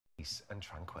peace and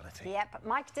tranquility. Yep,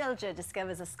 Mike Dilger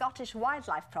discovers a Scottish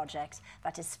wildlife project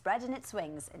that is spreading its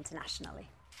wings internationally.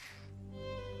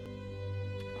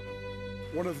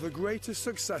 One of the greatest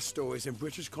success stories in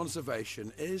British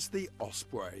conservation is the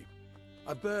Osprey,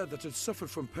 a bird that had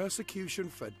suffered from persecution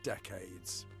for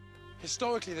decades.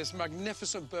 Historically, this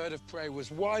magnificent bird of prey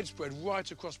was widespread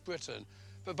right across Britain,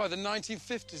 but by the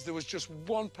 1950s there was just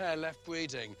one pair left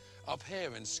breeding up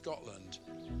here in Scotland.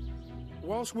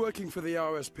 Whilst working for the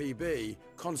RSPB,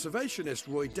 conservationist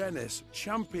Roy Dennis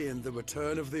championed the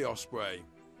return of the Osprey.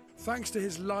 Thanks to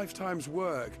his lifetime's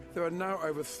work, there are now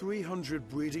over 300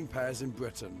 breeding pairs in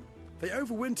Britain. They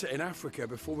overwinter in Africa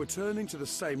before returning to the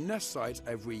same nest site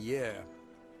every year.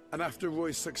 And after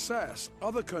Roy's success,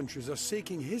 other countries are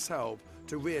seeking his help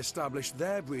to re-establish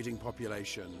their breeding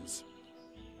populations.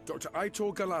 Dr.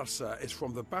 Aitor Galarza is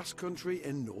from the Basque Country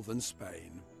in northern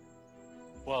Spain.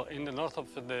 Well, in the north of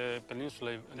the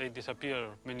peninsula, they disappeared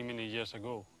many years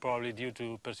ago, probably due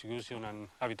to persecution and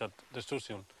habitat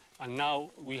destruction. And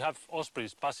now we have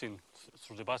ospreys passing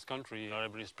through the Basque Country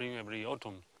every spring, every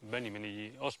autumn,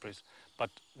 many ospreys,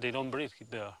 but they don't breed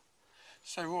there.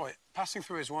 So, Roy, passing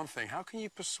through is one thing. How can you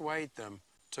persuade them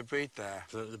to breed there?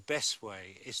 The best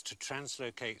way is to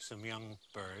translocate some young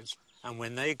birds, and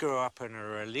when they grow up and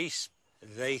are released,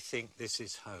 they think this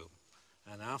is home.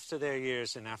 And after their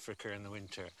years in Africa in the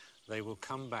winter, they will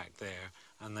come back there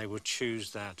and they will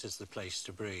choose that as the place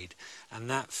to breed. And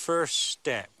that first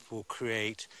step will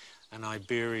create an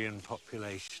Iberian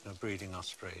population of breeding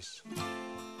ospreys.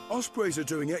 Ospreys are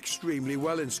doing extremely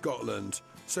well in Scotland,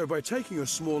 so by taking a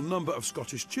small number of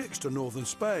Scottish chicks to northern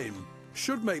Spain,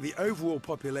 should make the overall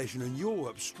population in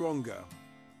Europe stronger.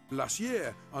 Last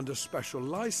year, under special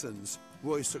licence,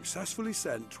 Roy successfully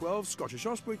sent 12 Scottish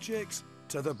osprey chicks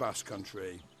to the Basque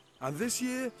Country. And this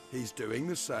year, he's doing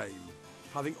the same.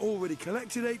 Having already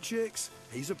collected 8 chicks,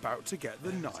 he's about to get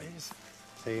the 9th.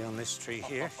 See on this tree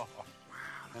here?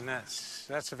 And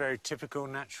that's a very typical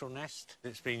natural nest.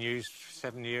 It's been used for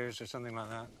 7 years or something like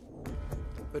that.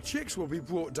 The chicks will be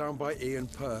brought down by Ian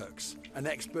Perks, an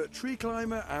expert tree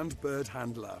climber and bird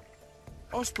handler.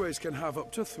 Ospreys can have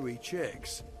up to 3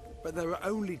 chicks, but there are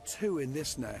only 2 in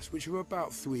this nest, which are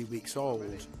about 3 weeks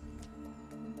old.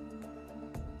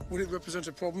 Would it represent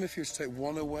a problem if you were to take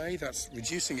one away? That's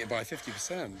reducing it by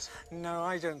 50%. No,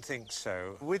 I don't think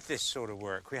so. With this sort of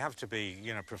work, we have to be,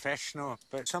 professional.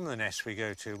 But some of the nests we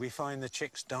go to, we find the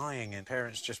chicks dying and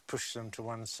parents just push them to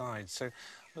one side. So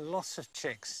loss of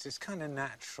chicks is kind of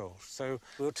natural. So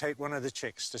we'll take one of the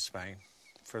chicks to Spain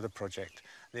for the project.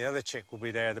 The other chick will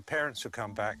be there, the parents will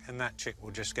come back, and that chick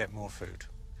will just get more food.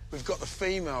 We've got the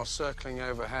female circling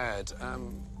overhead.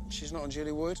 She's not on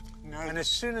Julie Wood? No. And as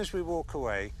soon as we walk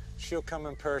away, she'll come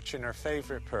and perch in her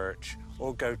favourite perch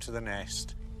or go to the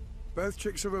nest. Both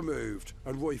chicks are removed,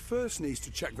 and Roy first needs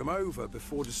to check them over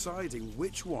before deciding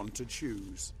which one to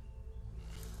choose.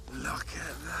 Look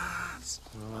at that!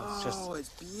 It's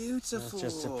beautiful. It's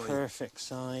just a perfect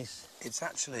size. It's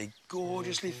actually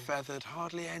gorgeously feathered,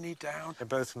 hardly any down. They're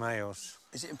both males.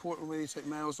 Is it important whether you take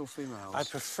males or females? I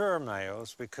prefer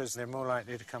males because they're more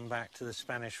likely to come back to the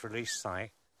Spanish release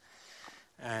site.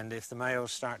 And if the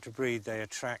males start to breed, they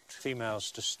attract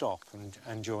females to stop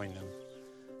and join them.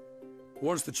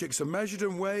 Once the chicks are measured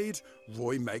and weighed,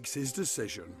 Roy makes his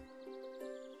decision.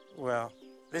 Well,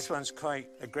 this one's quite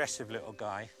aggressive little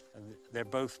guy. And they're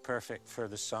both perfect for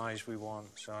the size we want,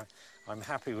 so I'm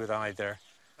happy with either.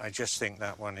 I just think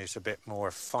that one is a bit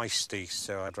more feisty,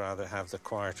 so I'd rather have the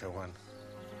quieter one.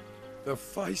 The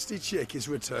feisty chick is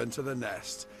returned to the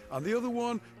nest, and the other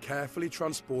one carefully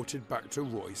transported back to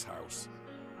Roy's house.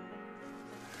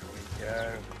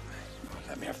 There we go.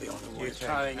 Let me have the honour, Roy,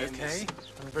 carrying in this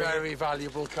very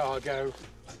valuable cargo.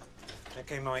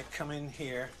 Okay, Mike, come in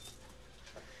here.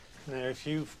 Now, if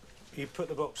you put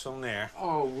the box on there.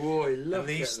 Oh, Roy, look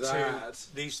at that.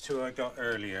 These 2 I got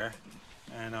earlier,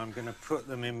 and I'm going to put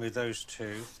them in with those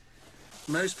 2.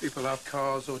 Most people have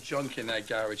cars or junk in their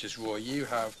garages, Roy. You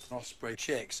have osprey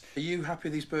chicks. Are you happy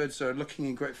these birds are looking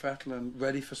in great fettle and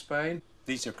ready for Spain?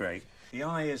 These are great. The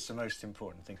eye is the most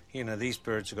important thing. These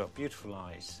birds have got beautiful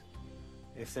eyes.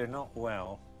 If they're not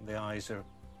well, the eyes are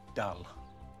dull.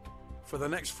 For the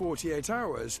next 48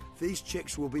 hours, these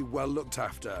chicks will be well looked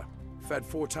after, fed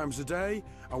 4 times a day,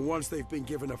 and once they've been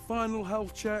given a final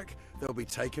health check, they'll be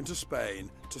taken to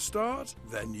Spain to start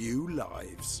their new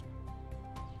lives.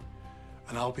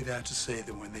 And I'll be there to see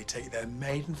them when they take their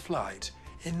maiden flight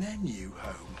in their new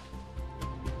home.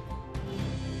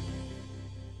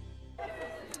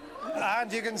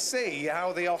 And you can see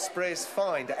how the ospreys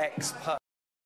find expats.